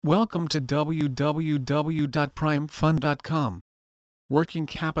Welcome to www.primefund.com. Working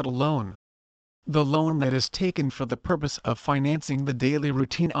Capital Loan. The loan that is taken for the purpose of financing the daily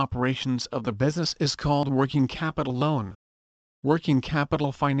routine operations of the business is called working capital loan. Working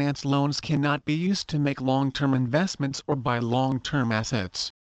capital finance loans cannot be used to make long-term investments or buy long-term assets.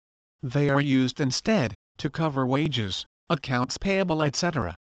 They are used instead to cover wages, accounts payable,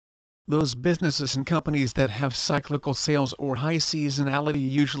 etc. Those businesses and companies that have cyclical sales or high seasonality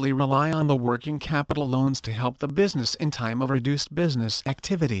usually rely on the working capital loans to help the business in time of reduced business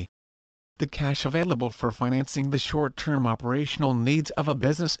activity. The cash available for financing the short-term operational needs of a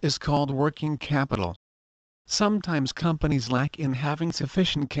business is called working capital. Sometimes companies lack in having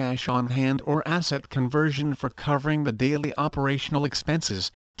sufficient cash on hand or asset conversion for covering the daily operational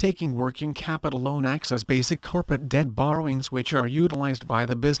expenses. Taking working capital loan acts as basic corporate debt borrowings which are utilized by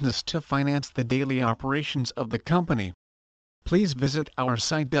the business to finance the daily operations of the company. Please visit our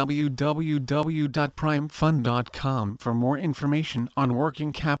site www.primefund.com for more information on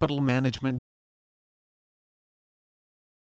working capital management.